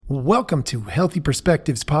Welcome to Healthy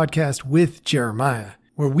Perspectives Podcast with Jeremiah,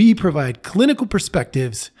 where we provide clinical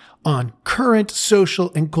perspectives on current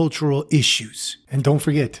social and cultural issues. And don't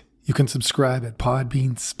forget, you can subscribe at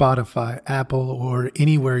Podbean, Spotify, Apple, or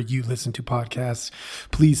anywhere you listen to podcasts.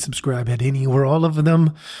 Please subscribe at any or all of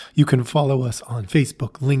them. You can follow us on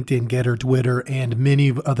Facebook, LinkedIn, Getter, Twitter, and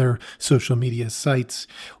many other social media sites.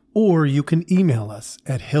 Or you can email us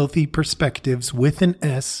at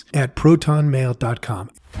healthyperspectives@protonmail.com.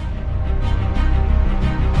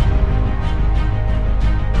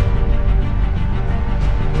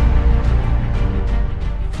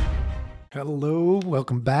 Hello,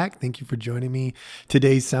 welcome back. Thank you for joining me.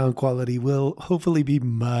 Today's sound quality will hopefully be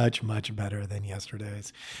much better than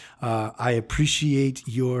yesterday's. I appreciate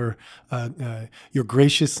your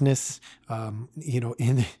graciousness. In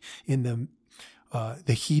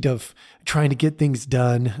the heat of trying to get things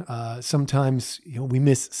done. Sometimes, we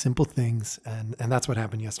miss simple things, and that's what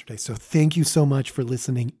happened yesterday. So thank you so much for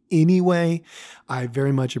listening anyway. I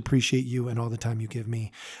very much appreciate you and all the time you give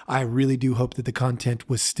me. I really do hope that the content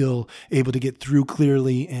was still able to get through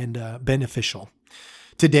clearly and beneficial.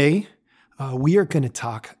 Today, we are going to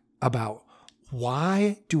talk about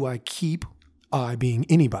why do I being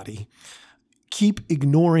anybody, keep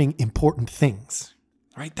ignoring important things?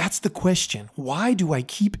 Right? That's the question. Why do I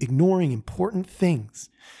keep ignoring important things?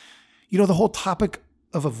 The whole topic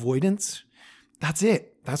of avoidance, that's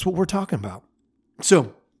it. That's what we're talking about.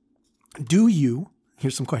 So,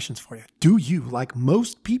 here's some questions for you. Do you, like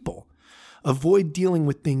most people, avoid dealing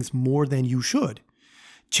with things more than you should?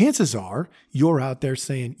 Chances are you're out there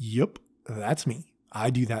saying, yep, that's me. I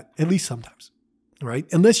do that at least sometimes, right?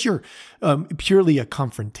 Unless you're purely a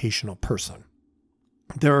confrontational person.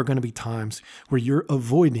 There are going to be times where you're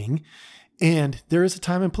avoiding, and there is a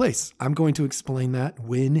time and place. I'm going to explain that,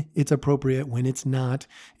 when it's appropriate, when it's not,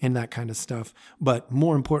 and that kind of stuff. But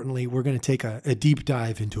more importantly, we're going to take a deep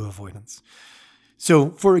dive into avoidance. So,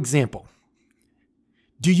 for example,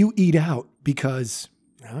 do you eat out because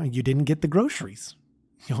you didn't get the groceries,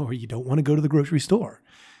 or you don't want to go to the grocery store,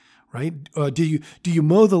 right? Do you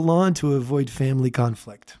mow the lawn to avoid family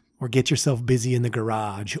conflict? Or get yourself busy in the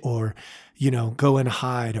garage, or, go and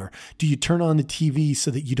hide, or do you turn on the TV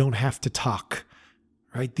so that you don't have to talk,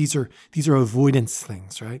 right? These are avoidance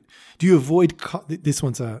things, right? Do you avoid, this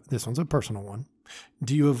one's a personal one.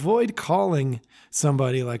 Do you avoid calling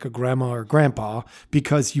somebody like a grandma or grandpa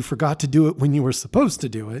because you forgot to do it when you were supposed to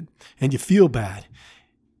do it and you feel bad?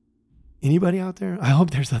 Anybody out there? I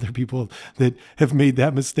hope there's other people that have made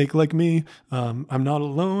that mistake like me. I'm not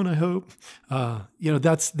alone, I hope.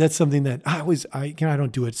 That's something that I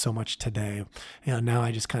don't do it so much today. Now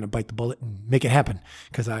I just kind of bite the bullet and make it happen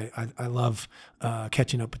because I love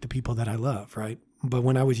catching up with the people that I love, right? But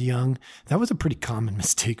when I was young, that was a pretty common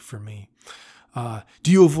mistake for me.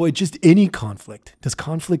 Do you avoid just any conflict? Does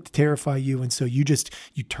conflict terrify you? And so you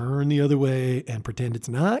turn the other way and pretend it's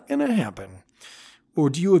not going to happen? Or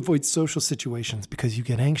do you avoid social situations because you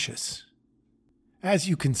get anxious? As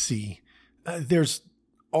you can see, there's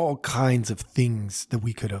all kinds of things that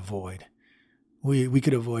we could avoid. We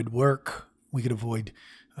could avoid work. We could avoid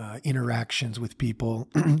interactions with people.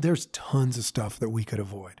 There's tons of stuff that we could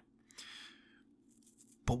avoid.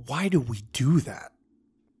 But why do we do that?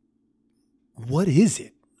 What is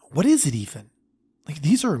it? What is it even?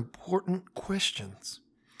 These are important questions.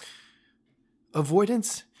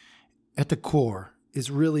 Avoidance at the core is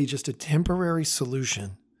really just a temporary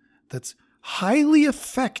solution that's highly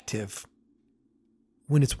effective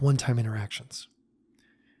when it's one-time interactions.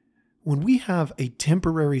 When we have a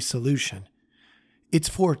temporary solution, it's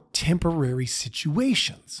for temporary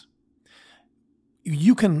situations.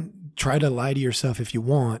 You can try to lie to yourself if you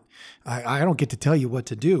want. I don't get to tell you what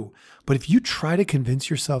to do. But if you try to convince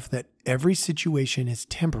yourself that every situation is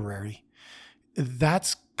temporary,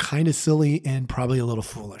 that's kind of silly and probably a little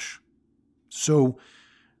foolish. So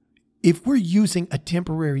if we're using a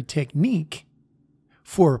temporary technique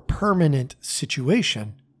for a permanent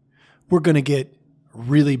situation, we're going to get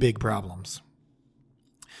really big problems.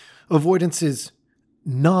 Avoidance is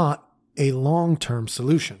not a long-term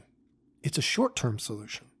solution. It's a short-term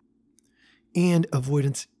solution. And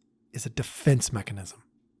avoidance is a defense mechanism.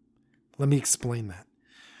 Let me explain that.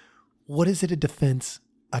 What is it a defense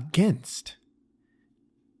against?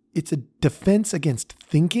 It's a defense against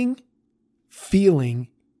thinking, feeling,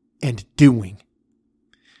 and doing.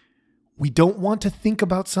 We don't want to think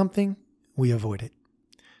about something, we avoid it.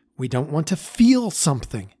 We don't want to feel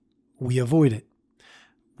something, we avoid it.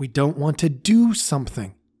 We don't want to do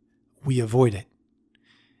something, we avoid it.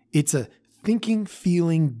 It's a thinking,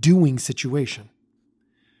 feeling, doing situation.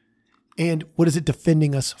 And what is it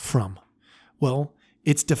defending us from? Well,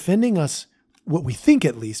 It's defending us, what we think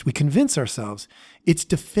at least, we convince ourselves, it's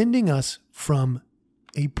defending us from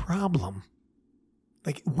a problem.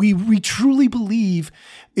 Like we truly believe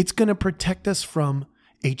it's going to protect us from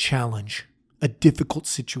a challenge, a difficult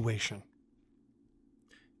situation.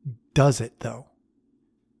 Does it though?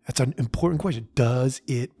 That's an important question. Does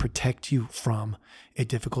it protect you from a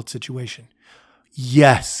difficult situation?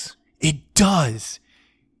 Yes, it does.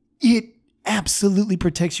 It absolutely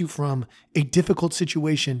protects you from a difficult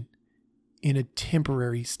situation in a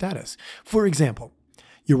temporary status. For example,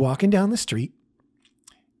 you're walking down the street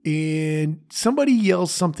and somebody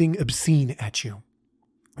yells something obscene at you.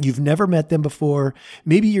 You've never met them before.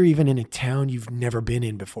 Maybe you're even in a town you've never been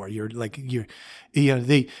in before. Maybe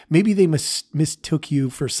they mistook you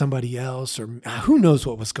for somebody else, or who knows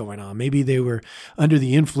what was going on. Maybe they were under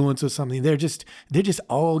the influence of something. They're just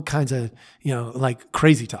all kinds of, like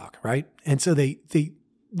crazy talk, right? And so they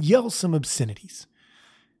yell some obscenities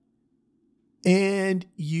and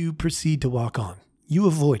you proceed to walk on. You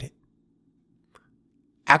avoid it.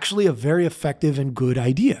 Actually, a very effective and good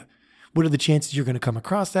idea. What are the chances you're going to come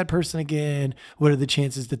across that person again? What are the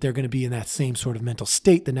chances that they're going to be in that same sort of mental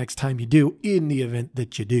state the next time you do, in the event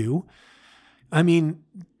that you do? I mean,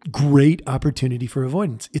 great opportunity for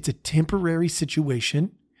avoidance. It's a temporary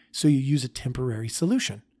situation, so you use a temporary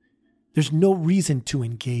solution. There's no reason to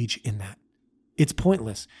engage in that. It's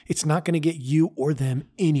pointless. It's not going to get you or them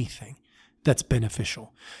anything that's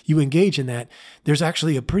beneficial. You engage in that, there's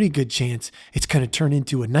actually a pretty good chance it's going to turn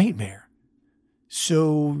into a nightmare.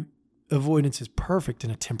 So avoidance is perfect in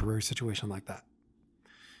a temporary situation like that.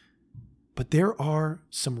 But there are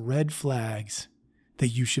some red flags that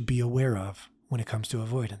you should be aware of when it comes to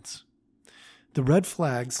avoidance. The red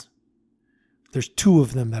flags, there's two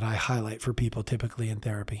of them that I highlight for people typically in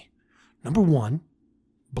therapy. Number one,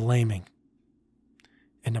 blaming.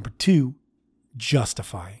 And number two,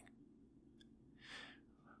 justifying.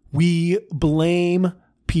 We blame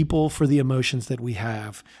people for the emotions that we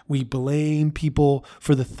have. We blame people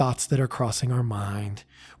for the thoughts that are crossing our mind.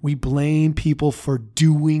 We blame people for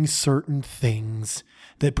doing certain things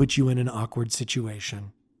that put you in an awkward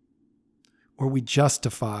situation. Or we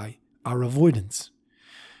justify our avoidance.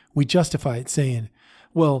 We justify it saying,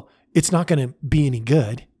 well, it's not going to be any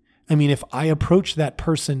good. I mean, if I approach that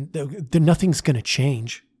person, then nothing's going to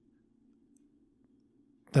change.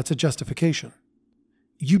 That's a justification.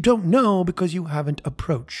 You don't know because you haven't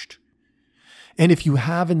approached. And if you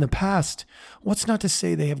have in the past, what's not to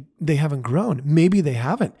say they haven't grown? Maybe they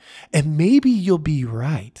haven't. And maybe you'll be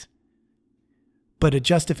right. But a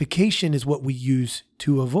justification is what we use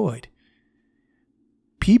to avoid.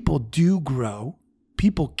 People do grow.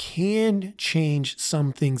 People can change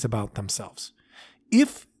some things about themselves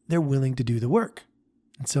if they're willing to do the work.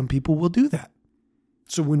 And some people will do that.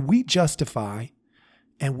 So when we justify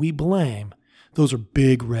and we blame, those are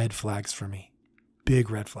big red flags for me. Big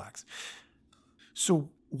red flags. So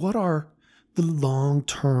what are the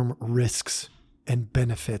long-term risks and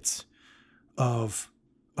benefits of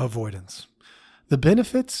avoidance? The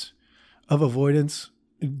benefits of avoidance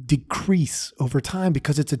decrease over time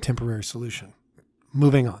because it's a temporary solution.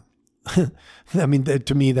 Moving on. I mean,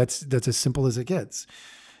 to me, that's as simple as it gets.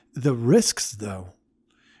 The risks, though,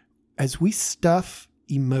 as we stuff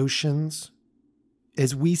emotions,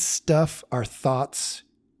 as we stuff our thoughts,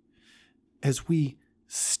 as we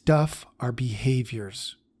stuff our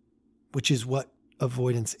behaviors, which is what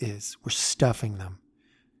avoidance is, we're stuffing them,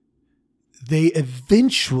 they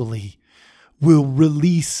eventually will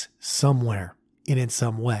release somewhere and in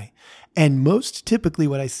some way. And most typically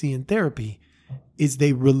what I see in therapy is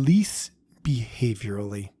they release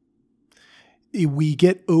behaviorally. We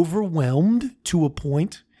get overwhelmed to a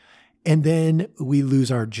point, and then we lose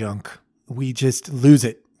our junk. We just lose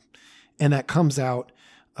it. And that comes out,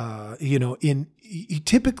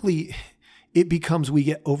 typically it becomes, we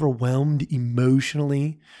get overwhelmed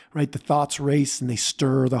emotionally, right? The thoughts race and they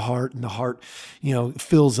stir the heart, and the heart,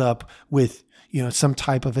 fills up with, some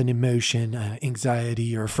type of an emotion,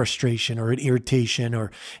 anxiety or frustration or an irritation or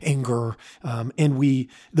anger. And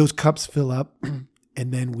those cups fill up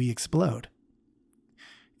and then we explode.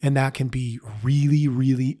 And that can be really,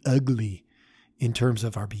 really ugly in terms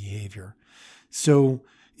of our behavior. So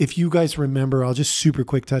if you guys remember, I'll just super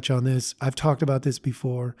quick touch on this. I've talked about this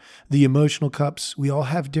before. The emotional cups, we all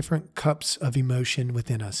have different cups of emotion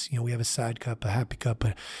within us. We have a sad cup, a happy cup,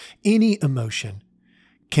 but any emotion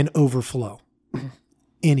can overflow,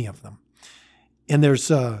 any of them. And there's,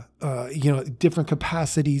 different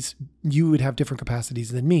capacities. You would have different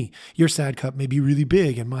capacities than me. Your sad cup may be really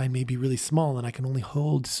big and mine may be really small, and I can only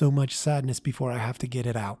hold so much sadness before I have to get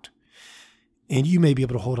it out. And you may be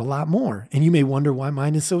able to hold a lot more. And you may wonder why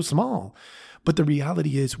mine is so small. But the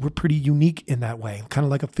reality is we're pretty unique in that way, kind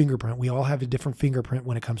of like a fingerprint. We all have a different fingerprint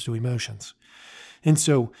when it comes to emotions. And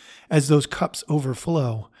so as those cups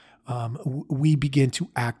overflow, we begin to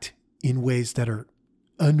act in ways that are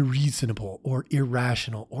unreasonable or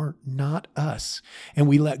irrational or not us. And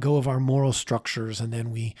we let go of our moral structures, and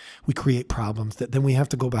then we create problems that then we have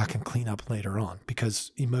to go back and clean up later on,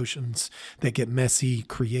 because emotions that get messy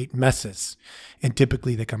create messes, and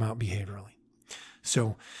typically they come out behaviorally.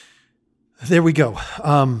 So there we go.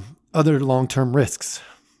 Other long-term risks.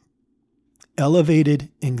 Elevated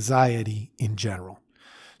anxiety in general.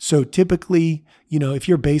 So typically, if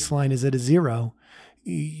your baseline is at a 0,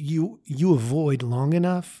 you avoid long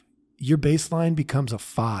enough, your baseline becomes a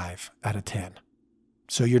 5 out of 10.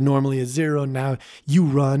 So you're normally a 0. Now you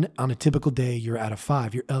run on a typical day, you're at a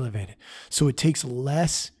 5, you're elevated. So it takes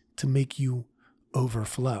less to make you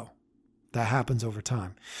overflow. That happens over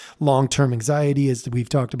time. Long-term anxiety, as we've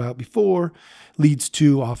talked about before, leads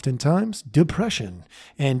to oftentimes depression.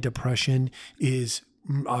 And depression is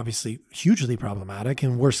obviously hugely problematic,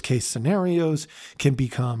 and worst case scenarios can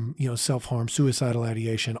become, self-harm, suicidal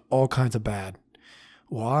ideation, all kinds of bad.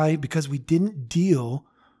 Why? Because we didn't deal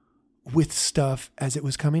with stuff as it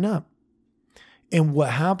was coming up. And what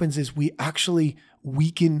happens is we actually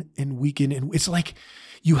weaken and weaken. And it's like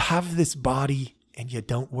you have this body and you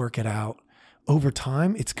don't work it out. Over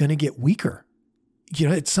time, it's going to get weaker.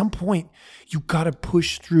 At some point, you got to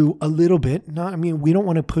push through a little bit. We don't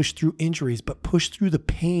want to push through injuries, but push through the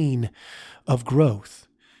pain of growth,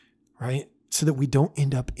 right? So that we don't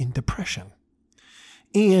end up in depression.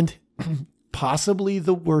 And possibly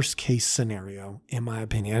the worst case scenario, in my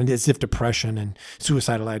opinion, and as if depression and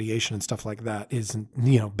suicidal ideation and stuff like that isn't,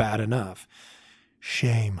 bad enough.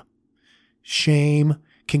 Shame. Shame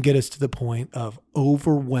can get us to the point of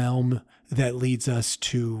overwhelm that leads us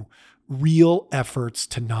to real efforts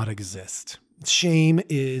to not exist. Shame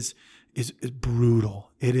is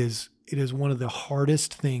brutal. It is one of the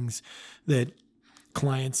hardest things that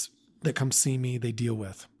clients that come see me, they deal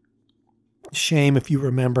with. Shame, if you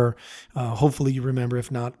remember, hopefully you remember,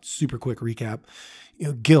 if not, super quick recap,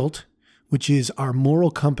 guilt, which is our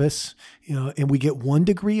moral compass, and we get 1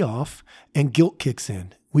 degree off and guilt kicks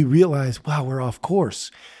in. We realize, wow, we're off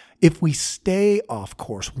course. If we stay off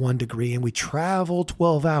course 1 degree and we travel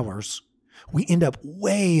 12 hours, we end up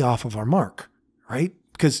way off of our mark, right?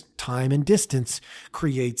 Because time and distance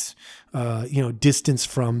creates, distance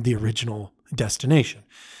from the original destination.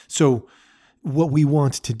 So what we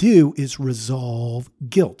want to do is resolve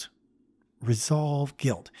guilt.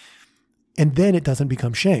 And then it doesn't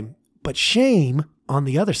become shame. But shame, on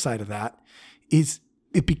the other side of that, is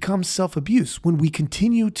it becomes self-abuse when we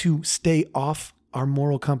continue to stay off our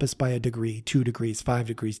moral compass by 1 degree, 2 degrees, 5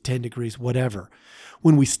 degrees, 10 degrees, whatever.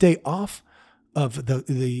 When we stay off of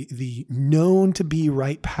the known to be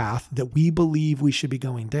right path that we believe we should be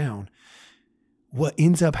going down, what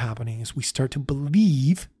ends up happening is we start to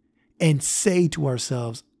believe and say to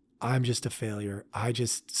ourselves, I'm just a failure. I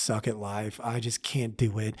just suck at life. I just can't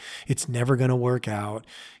do it. It's never going to work out.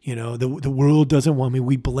 The world doesn't want me.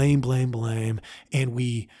 We blame, and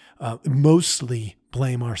we mostly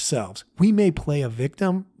blame ourselves. We may play a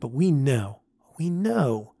victim, but we know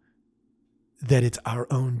that it's our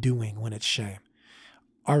own doing when it's shame.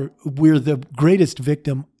 We're the greatest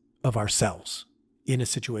victim of ourselves in a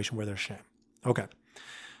situation where there's shame. Okay.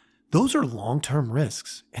 Those are long-term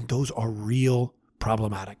risks, and those are real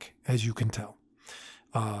problematic, as you can tell.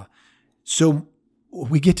 So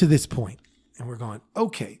we get to this point and we're going,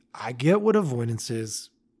 okay, I get what avoidance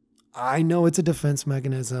is. I know it's a defense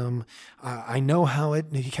mechanism. I know how it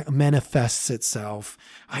manifests itself.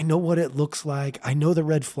 I know what it looks like. I know the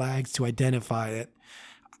red flags to identify it.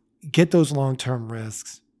 Get those long-term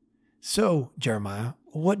risks. So, Jeremiah,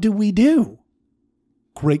 what do we do?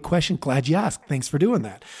 Great question. Glad you asked. Thanks for doing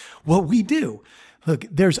that. What we do, look,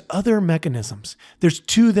 there's other mechanisms. There's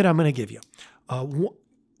 2 that I'm going to give you.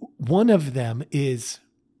 One of them is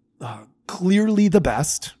clearly the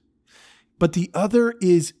best, but the other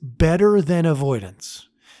is better than avoidance.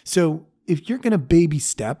 So if you're going to baby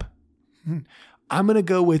step, I'm going to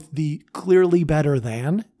go with the clearly better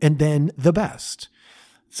than and then the best.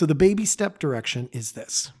 So the baby step direction is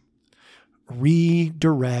this: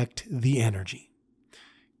 redirect the energy.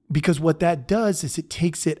 Because what that does is it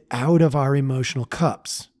takes it out of our emotional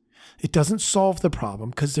cups. It doesn't solve the problem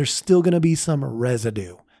because there's still going to be some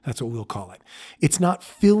residue. That's what we'll call it. It's not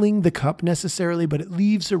filling the cup necessarily, but it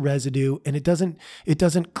leaves a residue, and it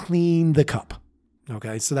doesn't clean the cup.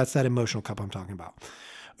 Okay, so that's that emotional cup I'm talking about.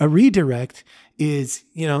 A redirect is,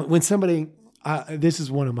 when somebody This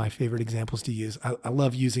is one of my favorite examples to use. I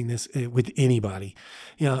love using this with anybody.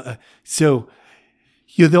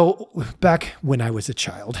 Back when I was a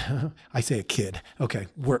child, I say a kid. Okay,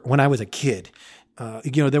 when I was a kid,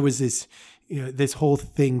 there was this, this whole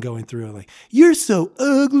thing going through, like, you're so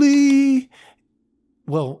ugly.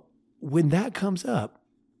 Well, when that comes up,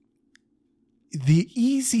 the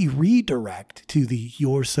easy redirect to the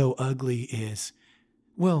 "you're so ugly" is,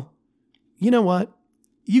 well, you know what?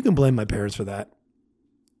 You can blame my parents for that.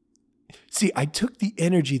 See, I took the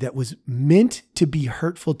energy that was meant to be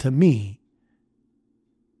hurtful to me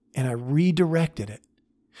and I redirected it.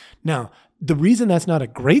 Now, the reason that's not a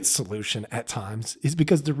great solution at times is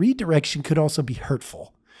because the redirection could also be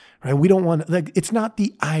hurtful, right? We don't want, it's not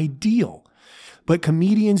the ideal. But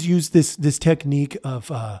comedians use this technique of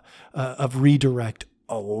redirect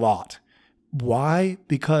a lot. Why?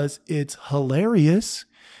 Because it's hilarious.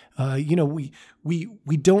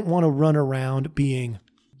 We don't want to run around being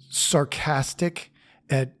sarcastic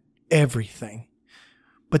at everything.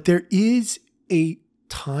 But there is a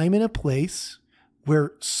time and a place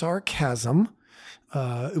where sarcasm,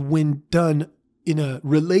 when done in a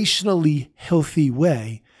relationally healthy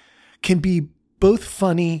way, can be both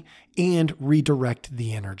funny and redirect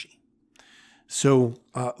the energy. So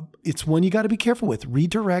it's one you got to be careful with.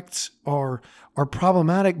 Redirects are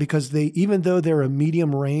problematic because even though they're a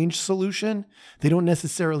medium range solution, they don't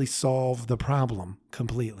necessarily solve the problem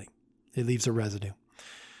completely. It leaves a residue.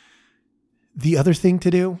 The other thing to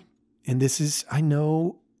do, and this is, I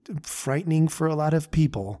know, frightening for a lot of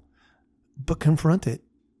people, but confront it.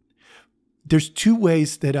 There's two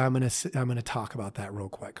ways that I'm going to talk about that real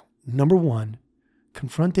quick. Number one,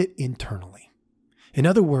 confront it internally. In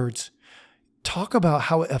other words, talk about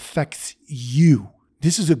how it affects you.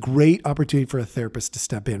 This is a great opportunity for a therapist to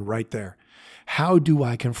step in right there. How do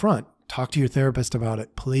I confront? Talk to your therapist about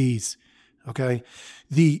it, please. Okay?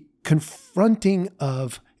 The confronting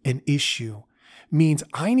of an issue means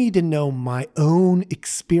I need to know my own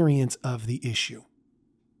experience of the issue.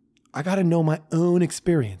 I got to know my own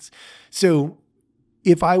experience. So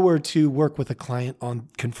if I were to work with a client on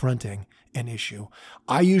confronting an issue,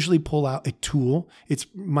 I usually pull out a tool. It's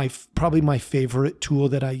probably my favorite tool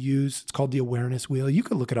that I use. It's called the awareness wheel. You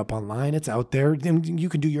can look it up online. It's out there. You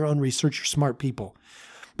can do your own research. You're smart people.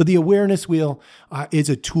 But the awareness wheel is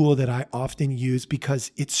a tool that I often use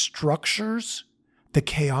because it structures the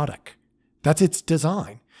chaotic. That's its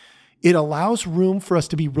design. It allows room for us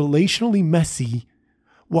to be relationally messy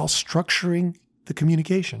while structuring the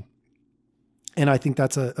communication. And I think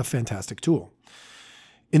that's a fantastic tool.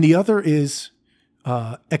 And the other is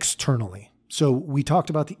externally. So we talked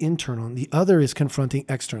about the internal, and the other is confronting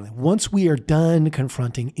externally. Once we are done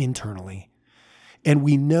confronting internally, and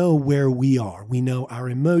we know where we are, we know our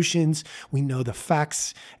emotions, we know the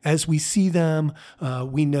facts as we see them,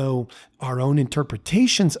 we know our own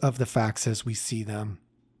interpretations of the facts as we see them,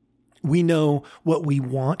 we know what we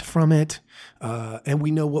want from it, and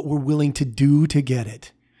we know what we're willing to do to get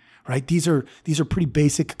it, right? These are pretty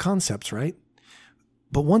basic concepts, right?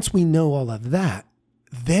 But once we know all of that,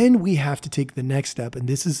 then we have to take the next step. And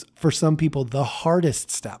this is, for some people, the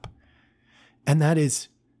hardest step. And that is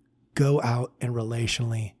go out and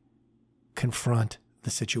relationally confront the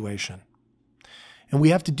situation. And we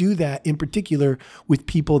have to do that in particular with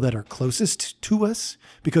people that are closest to us,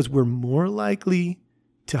 because we're more likely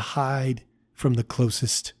to hide from the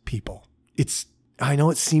closest people. I know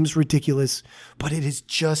it seems ridiculous, but it is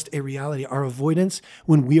just a reality. Our avoidance,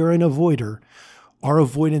 when we are an avoider, our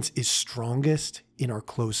avoidance is strongest in our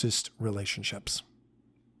closest relationships.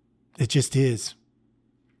 It just is.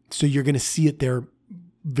 So you're going to see it there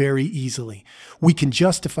very easily. We can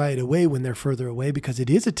justify it away when they're further away because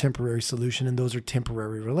it is a temporary solution and those are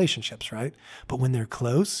temporary relationships, right? But when they're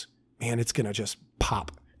close, man, it's going to just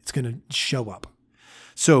pop. It's going to show up.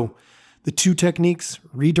 So the two techniques,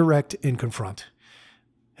 redirect and confront.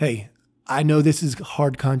 Hey, I know this is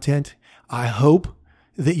hard content. I hope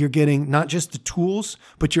that you're getting not just the tools,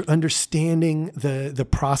 but you're understanding the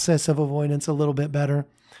process of avoidance a little bit better.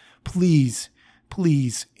 Please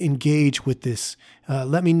engage with this.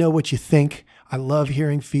 Let me know what you think. I love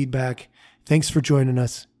hearing feedback. Thanks for joining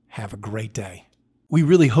us. Have a great day. We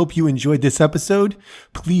really hope you enjoyed this episode.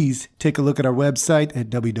 Please take a look at our website at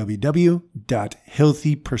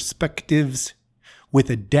www.healthyperspectives with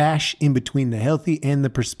a dash in between the healthy and the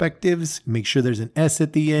perspectives. Make sure there's an S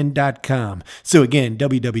at the end.com. So again,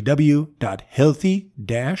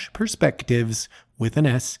 www.healthy-perspectives with an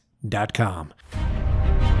S.com.